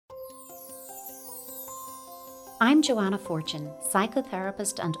I'm Joanna Fortune,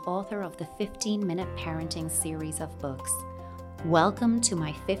 psychotherapist and author of the 15-Minute Parenting series of books. Welcome to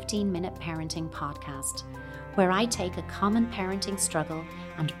my 15-Minute Parenting podcast, where I take a common parenting struggle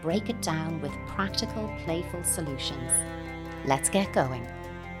and break it down with practical, playful solutions. Let's get going.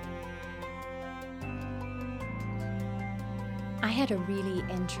 I had a really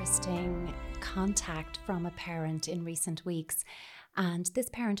interesting contact from a parent in recent weeks. And this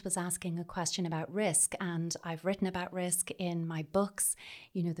parent was asking a question about risk, and I've written about risk in my books.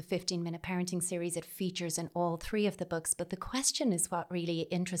 You know, the 15-Minute Parenting series, it features in all three of the books, but the question is what really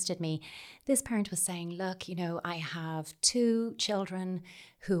interested me. This parent was saying, look, I have two children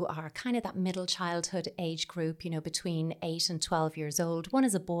who are kind of that middle childhood age group, between 8 and 12 years old. One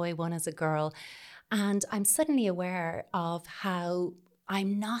is a boy, one is a girl. And I'm suddenly aware of how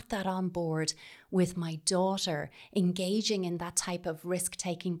I'm not that on board with my daughter engaging in that type of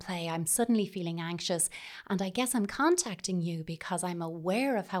risk-taking play. I'm suddenly feeling anxious, and I guess I'm contacting you because I'm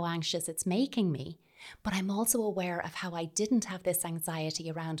aware of how anxious it's making me, but I'm also aware of how I didn't have this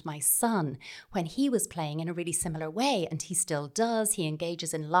anxiety around my son when he was playing in a really similar way, and he still does. He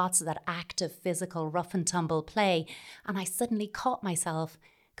engages in lots of that active, physical, rough and tumble play, and I suddenly caught myself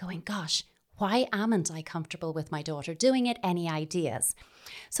going, gosh, why amn't I comfortable with my daughter doing it? Any ideas?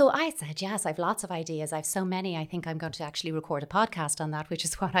 So I said, yes, I've lots of ideas. I've so many, I think I'm going to actually record a podcast on that, which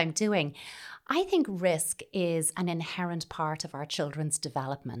is what I'm doing. I think risk is an inherent part of our children's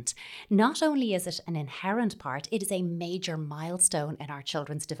development. Not only is it an inherent part, it is a major milestone in our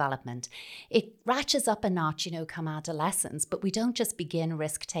children's development. It ratchets up a notch, come adolescence, but we don't just begin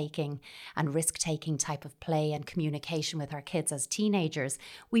risk-taking and risk-taking type of play and communication with our kids as teenagers.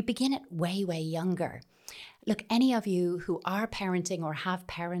 We begin it way, way younger. Look, any of you who are parenting or have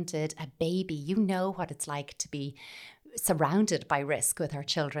parented a baby, you know what it's like to be surrounded by risk with our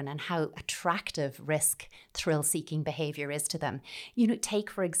children and how attractive risk, thrill-seeking behavior is to them. Take,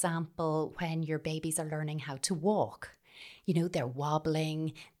 for example, when your babies are learning how to walk. They're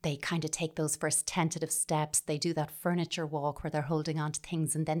wobbling, they kind of take those first tentative steps, they do that furniture walk where they're holding on to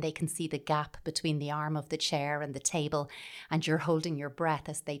things, and then they can see the gap between the arm of the chair and the table, and you're holding your breath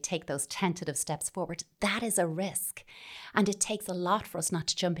as they take those tentative steps forward. That is a risk. And it takes a lot for us not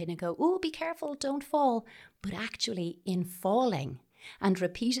to jump in and go, oh, be careful, don't fall. But actually, in falling and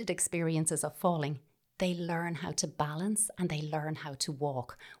repeated experiences of falling, they learn how to balance and they learn how to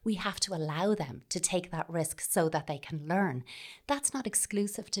walk. We have to allow them to take that risk so that they can learn. That's not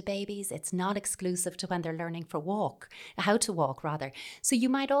exclusive to babies. It's not exclusive to when they're learning how to walk rather. So you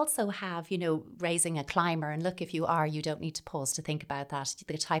might also have, raising a climber. And look, if you are, you don't need to pause to think about that.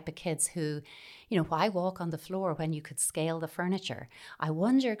 The type of kids who, why walk on the floor when you could scale the furniture? I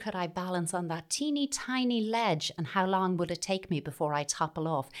wonder, could I balance on that teeny tiny ledge, and how long would it take me before I topple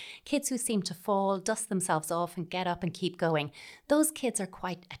off? Kids who seem to fall, dust themselves off and get up and keep going. Those kids are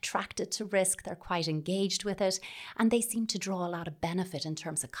quite attracted to risk. They're quite engaged with it, and they seem to draw a lot of benefit in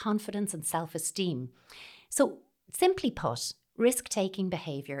terms of confidence and self-esteem. So simply put, risk-taking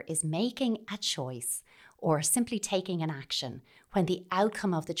behavior is making a choice or simply taking an action when the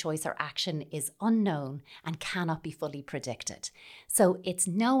outcome of the choice or action is unknown and cannot be fully predicted. So it's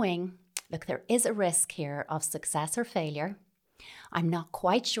knowing, look, there is a risk here of success or failure. I'm not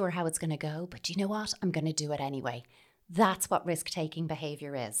quite sure how it's going to go, but you know what? I'm going to do it anyway. That's what risk-taking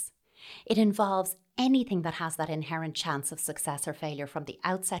behavior is. It involves anything that has that inherent chance of success or failure from the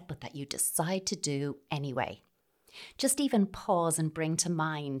outset, but that you decide to do anyway. Just even pause and bring to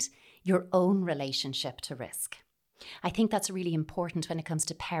mind your own relationship to risk. I think that's really important when it comes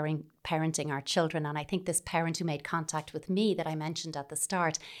to parenting our children. And I think this parent who made contact with me that I mentioned at the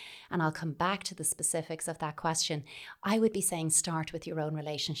start, and I'll come back to the specifics of that question, I would be saying start with your own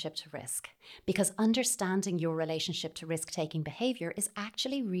relationship to risk, because understanding your relationship to risk-taking behavior is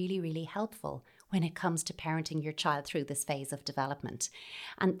actually really, really helpful when it comes to parenting your child through this phase of development.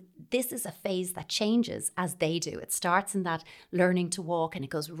 And this is a phase that changes as they do. It starts in that learning to walk, and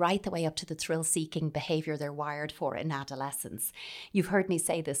it goes right the way up to the thrill-seeking behavior they're wired for in adolescence. You've heard me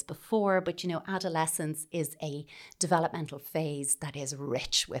say this before, but adolescence is a developmental phase that is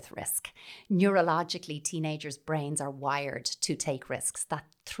rich with risk. Neurologically, teenagers' brains are wired to take risks. That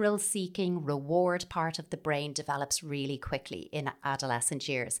thrill-seeking reward part of the brain develops really quickly in adolescent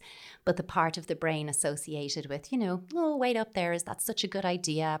years. But the part of the brain associated with, oh, wait up there, is that such a good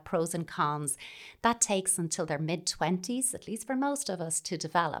idea, pros and cons, that takes until their mid-20s, at least for most of us, to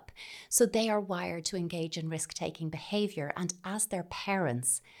develop. So they are wired to engage in risk-taking behavior. And as their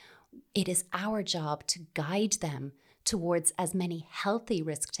parents, it is our job to guide them towards as many healthy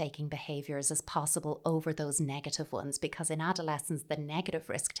risk-taking behaviors as possible over those negative ones, because in adolescence, the negative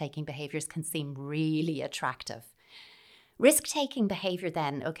risk-taking behaviors can seem really attractive. Risk-taking behavior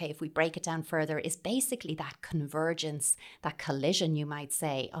then, okay, if we break it down further, is basically that convergence, that collision, you might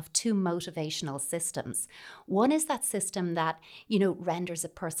say, of two motivational systems. One is that system that, renders a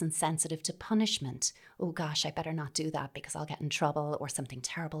person sensitive to punishment. Oh gosh, I better not do that because I'll get in trouble, or something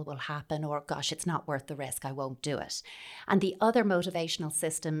terrible will happen, or gosh, it's not worth the risk, I won't do it. And the other motivational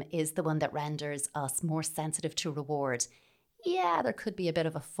system is the one that renders us more sensitive to reward. Yeah, there could be a bit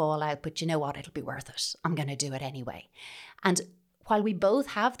of a fallout, but you know what? It'll be worth it. I'm going to do it anyway. And while we both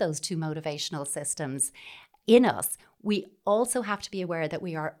have those two motivational systems in us, we also have to be aware that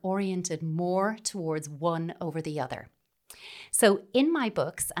we are oriented more towards one over the other. So in my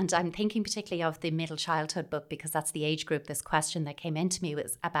books, and I'm thinking particularly of the middle childhood book because that's the age group this question that came into me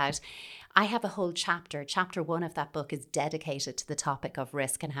was about, I have a whole chapter. Chapter 1 of that book is dedicated to the topic of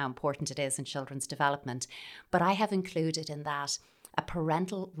risk and how important it is in children's development. But I have included in that a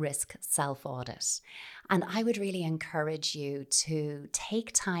parental risk self-audit. And I would really encourage you to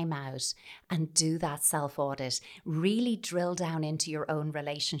take time out and do that self-audit. Really drill down into your own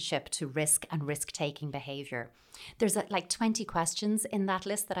relationship to risk and risk-taking behavior. There's like 20 questions in that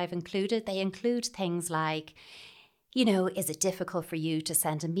list that I've included. They include things like, is it difficult for you to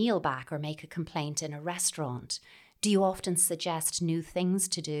send a meal back or make a complaint in a restaurant? Do you often suggest new things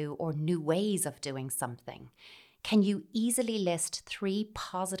to do or new ways of doing something? Can you easily list 3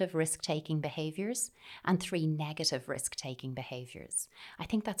 positive risk-taking behaviors and 3 negative risk-taking behaviors? I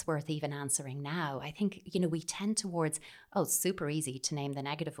think that's worth even answering now. I think, we tend towards, it's super easy to name the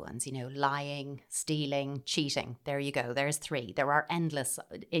negative ones, lying, stealing, cheating. There you go. There's 3. There are endless,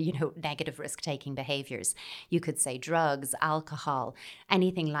 negative risk-taking behaviors. You could say drugs, alcohol,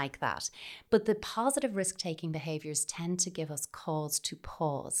 anything like that. But the positive risk-taking behaviors tend to give us cause to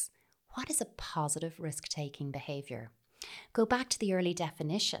pause. What is a positive risk-taking behavior? Go back to the early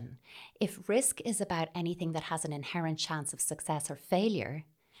definition. If risk is about anything that has an inherent chance of success or failure,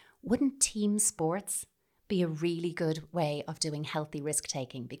 wouldn't team sports be a really good way of doing healthy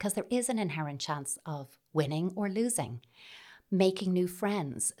risk-taking? Because there is an inherent chance of winning or losing. Making new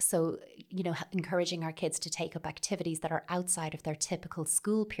friends. So, encouraging our kids to take up activities that are outside of their typical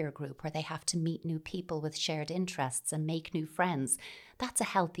school peer group where they have to meet new people with shared interests and make new friends. That's a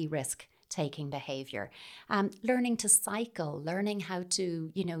healthy risk-taking behavior. Learning to cycle, learning how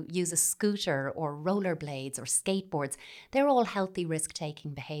to, use a scooter or rollerblades or skateboards. They're all healthy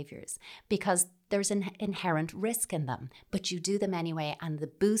risk-taking behaviors because there's an inherent risk in them, but you do them anyway, and the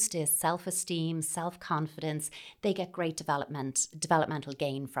boost is self-esteem, self-confidence. They get great developmental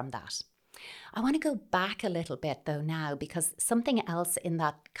gain from that. I want to go back a little bit though now, because something else in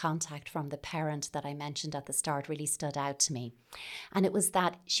that contact from the parent that I mentioned at the start really stood out to me. And it was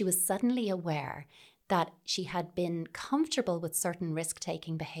that she was suddenly aware that she had been comfortable with certain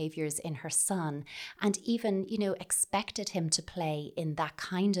risk-taking behaviors in her son and even, expected him to play in that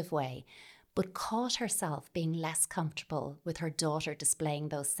kind of way, but caught herself being less comfortable with her daughter displaying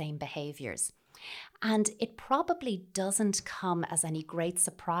those same behaviors. And it probably doesn't come as any great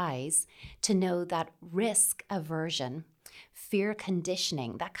surprise to know that risk aversion, fear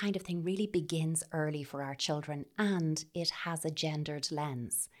conditioning, that kind of thing really begins early for our children, and it has a gendered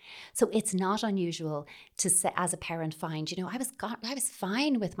lens. So it's not unusual to say, as a parent, find, I was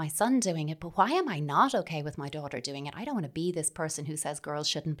fine with my son doing it, but why am I not okay with my daughter doing it? I don't want to be this person who says girls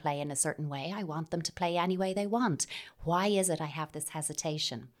shouldn't play in a certain way. I want them to play any way they want. Why is it I have this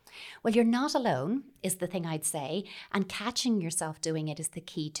hesitation? Well, you're not alone, is the thing I'd say, and catching yourself doing it is the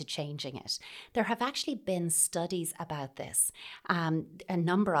key to changing it. There have actually been studies about this, a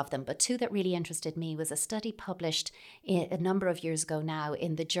number of them, but 2 that really interested me was a study published a number of years ago now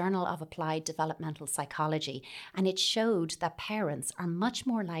in the Journal of Applied Developmental Psychology, and it showed that parents are much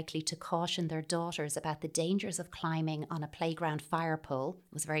more likely to caution their daughters about the dangers of climbing on a playground fire pole.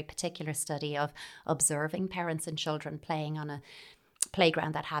 It was a very particular study of observing parents and children playing on a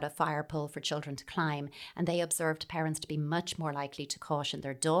playground that had a fire pole for children to climb, and they observed parents to be much more likely to caution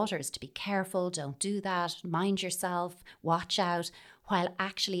their daughters to be careful, don't do that, mind yourself, watch out, while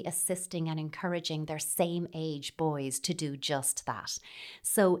actually assisting and encouraging their same age boys to do just that.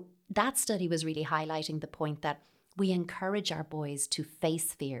 So that study was really highlighting the point that we encourage our boys to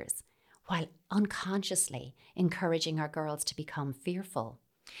face fears while unconsciously encouraging our girls to become fearful.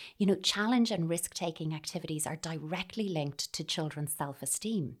 Challenge and risk-taking activities are directly linked to children's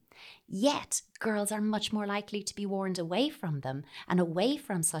self-esteem. Yet, girls are much more likely to be warned away from them and away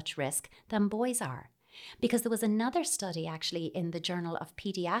from such risk than boys are. Because there was another study actually in the Journal of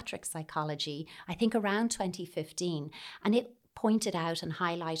Pediatric Psychology, I think around 2015, and it pointed out and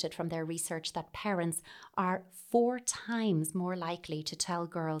highlighted from their research that parents are 4 times more likely to tell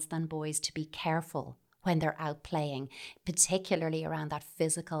girls than boys to be careful when they're out playing, particularly around that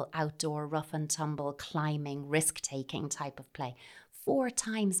physical, outdoor, rough and tumble, climbing, risk-taking type of play. 4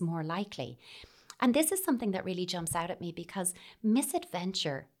 times more likely. And this is something that really jumps out at me because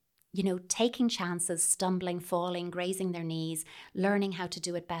misadventure, taking chances, stumbling, falling, grazing their knees, learning how to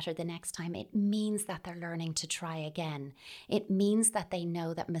do it better the next time, it means that they're learning to try again. It means that they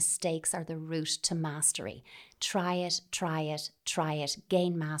know that mistakes are the route to mastery. Try it, try it, try it,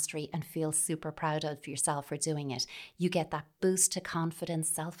 gain mastery and feel super proud of yourself for doing it. You get that boost to confidence,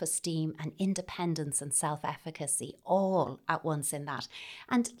 self-esteem and independence and self-efficacy all at once in that.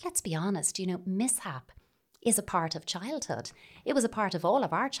 And let's be honest, mishap is a part of childhood. It was a part of all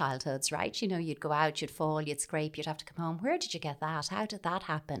of our childhoods, right? You'd go out, you'd fall, you'd scrape, you'd have to come home. Where did you get that? How did that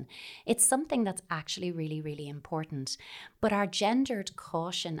happen? It's something that's actually really, really important. But our gendered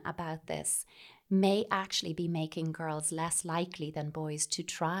caution about this may actually be making girls less likely than boys to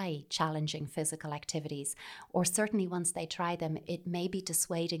try challenging physical activities, or certainly once they try them, it may be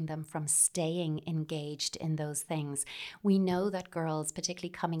dissuading them from staying engaged in those things. We know that girls,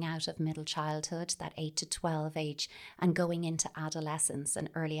 particularly coming out of middle childhood, that 8 to 12 age, and going into adolescence and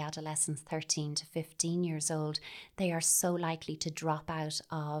early adolescence, 13 to 15 years old, they are so likely to drop out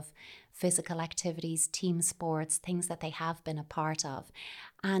of physical activities, team sports, things that they have been a part of.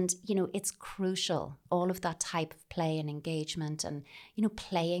 And, it's crucial, all of that type of play and engagement and,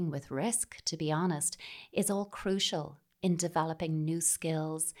 playing with risk, to be honest, is all crucial in developing new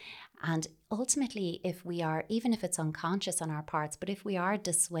skills. And ultimately, if we are, even if it's unconscious on our parts, but if we are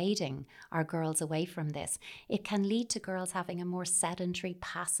dissuading our girls away from this, it can lead to girls having a more sedentary,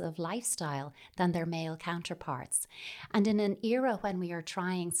 passive lifestyle than their male counterparts. And in an era when we are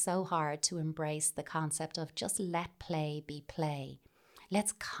trying so hard to embrace the concept of just let play be play,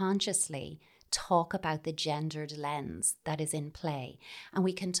 let's consciously talk about the gendered lens that is in play. And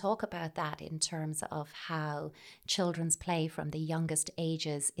we can talk about that in terms of how children's play from the youngest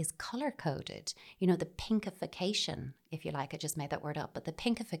ages is color-coded. The pinkification, if you like, I just made that word up, but the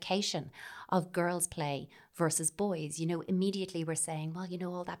pinkification of girls' play versus boys. Immediately we're saying, well,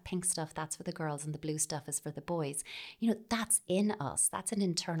 all that pink stuff, that's for the girls and the blue stuff is for the boys. That's in us. That's an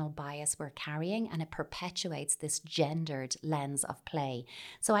internal bias we're carrying, and it perpetuates this gendered lens of play.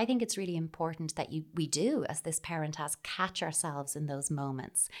 So I think it's really important that we do, as this parent has, catch ourselves in those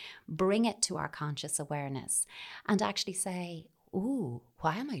moments, bring it to our conscious awareness and actually say, ooh,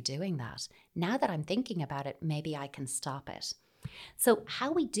 why am I doing that? Now that I'm thinking about it, maybe I can stop it. So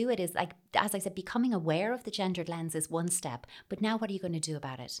how we do it is, like, as I said, becoming aware of the gendered lens is one step, but now what are you going to do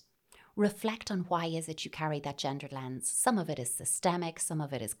about it? Reflect on why is it you carry that gendered lens. Some of it is systemic, some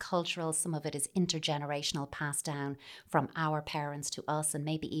of it is cultural, some of it is intergenerational, passed down from our parents to us and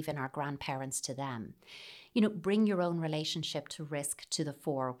maybe even our grandparents to them. Bring your own relationship to risk to the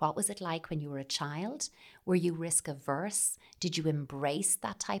fore. What was it like when you were a child? Were you risk averse? Did you embrace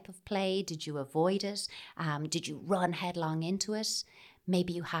that type of play? Did you avoid it? Did you run headlong into it?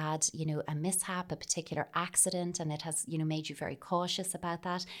 Maybe you had, a mishap, a particular accident, and it has, made you very cautious about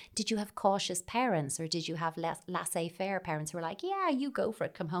that. Did you have cautious parents, or did you have laissez-faire parents who were like, yeah, you go for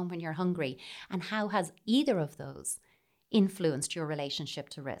it, come home when you're hungry? And how has either of those influenced your relationship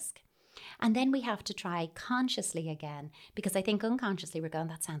to risk? And then we have to try consciously again, because I think unconsciously we're going,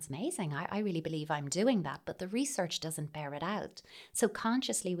 that sounds amazing. I really believe I'm doing that, but the research doesn't bear it out. So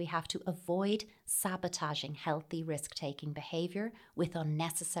consciously we have to avoid sabotaging healthy risk-taking behavior with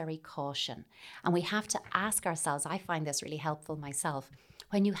unnecessary caution. And we have to ask ourselves, I find this really helpful myself,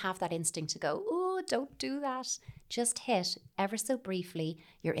 when you have that instinct to go, oh, don't do that, just hit ever so briefly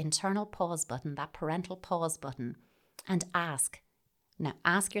your internal pause button, that parental pause button, and ask. Now,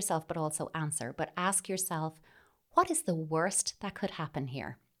 ask yourself, but also answer. But ask yourself, what is the worst that could happen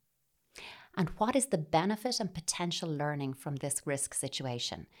here? And what is the benefit and potential learning from this risk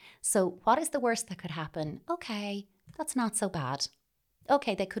situation? So what is the worst that could happen? Okay, that's not so bad.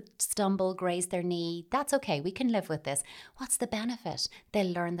 Okay, they could stumble, graze their knee. That's okay, we can live with this. What's the benefit?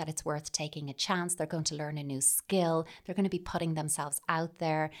 They'll learn that it's worth taking a chance. They're going to learn a new skill. They're going to be putting themselves out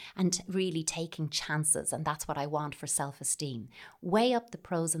there and really taking chances. And that's what I want for self-esteem. Weigh up the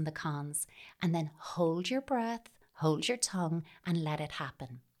pros and the cons, and then hold your breath, hold your tongue, and let it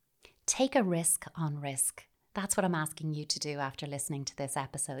happen. Take a risk on risk. That's what I'm asking you to do after listening to this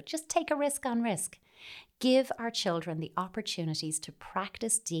episode. Just take a risk on risk. Give our children the opportunities to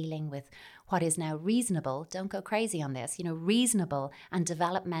practice dealing with what is now reasonable, don't go crazy on this, reasonable and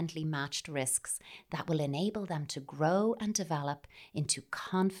developmentally matched risks that will enable them to grow and develop into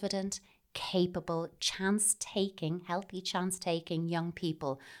confident, capable, healthy chance-taking young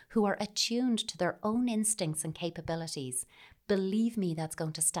people who are attuned to their own instincts and capabilities. Believe me, that's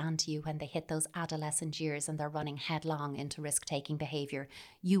going to stand to you when they hit those adolescent years and they're running headlong into risk-taking behaviour.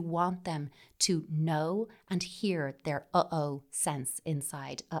 You want them to know and hear their sense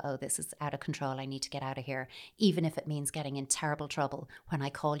inside. This is out of control. I need to get out of here. Even if it means getting in terrible trouble when I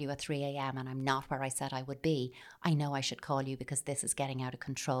call you at 3 a.m. and I'm not where I said I would be. I know I should call you because this is getting out of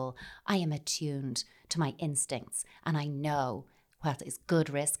control. I am attuned to my instincts and I know what is good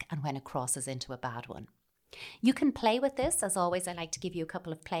risk and when it crosses into a bad one. You can play with this. As always, I like to give you a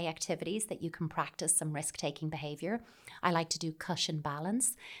couple of play activities that you can practice some risk-taking behaviour. I like to do cushion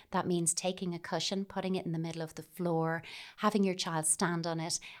balance. That means taking a cushion, putting it in the middle of the floor, having your child stand on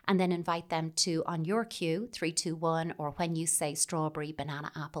it, and then invite them to, on your cue, 3, 2, 1, or when you say strawberry,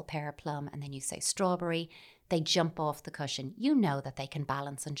 banana, apple, pear, plum, and then you say strawberry, they jump off the cushion. You know that they can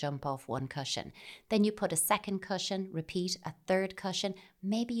balance and jump off one cushion. Then you put a second cushion, repeat, a third cushion.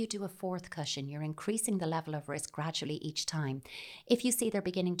 Maybe you do a fourth cushion. You're increasing the level of risk gradually each time. If you see they're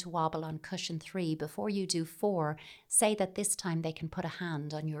beginning to wobble on cushion 3, before you do 4, say that this time they can put a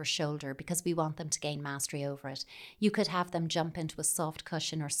hand on your shoulder because we want them to gain mastery over it. You could have them jump into a soft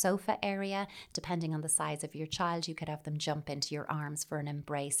cushion or sofa area. Depending on the size of your child, you could have them jump into your arms for an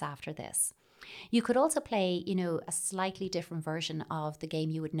embrace after this. You could also play, a slightly different version of the game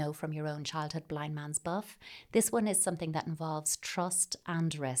you would know from your own childhood, Blind Man's Buff. This one is something that involves trust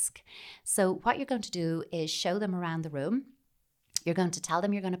and risk. So what you're going to do is show them around the room. You're going to tell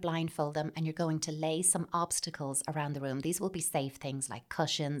them you're going to blindfold them and you're going to lay some obstacles around the room. These will be safe things like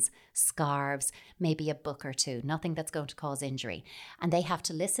cushions, scarves, maybe a book or two, nothing that's going to cause injury. And they have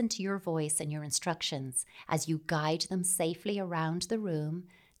to listen to your voice and your instructions as you guide them safely around the room,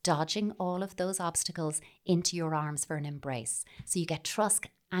 dodging all of those obstacles into your arms for an embrace. So you get trust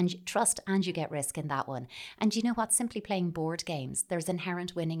and you get risk in that one. And you know what? Simply playing board games. There's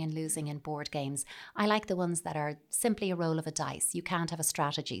inherent winning and losing in board games. I like the ones that are simply a roll of a dice. You can't have a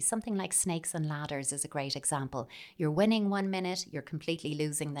strategy. Something like Snakes and Ladders is a great example. You're winning 1 minute, you're completely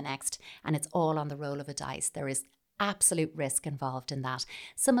losing the next, and it's all on the roll of a dice. There is absolute risk involved in that.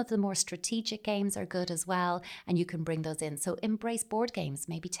 Some of the more strategic games are good as well, and you can bring those in. So embrace board games.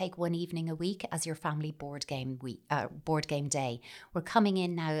 Maybe take one evening a week as your family board game day. We're coming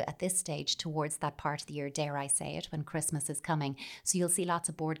in now at this stage towards that part of the year, dare I say it, when Christmas is coming. So you'll see lots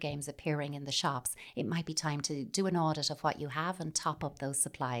of board games appearing in the shops. It might be time to do an audit of what you have and top up those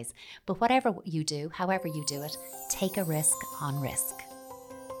supplies. But whatever you do, however you do it, take a risk on risk.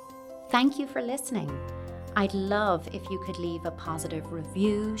 Thank you for listening. I'd love if you could leave a positive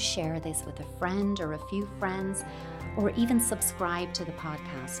review, share this with a friend or a few friends, or even subscribe to the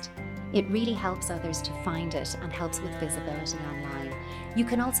podcast. It really helps others to find it and helps with visibility online. You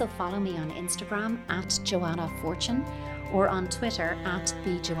can also follow me on Instagram @JoannaFortune or on Twitter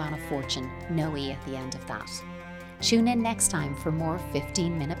 @TheJoannaFortune, no E at the end of that. Tune in next time for more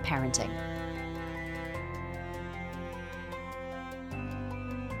 15-minute parenting.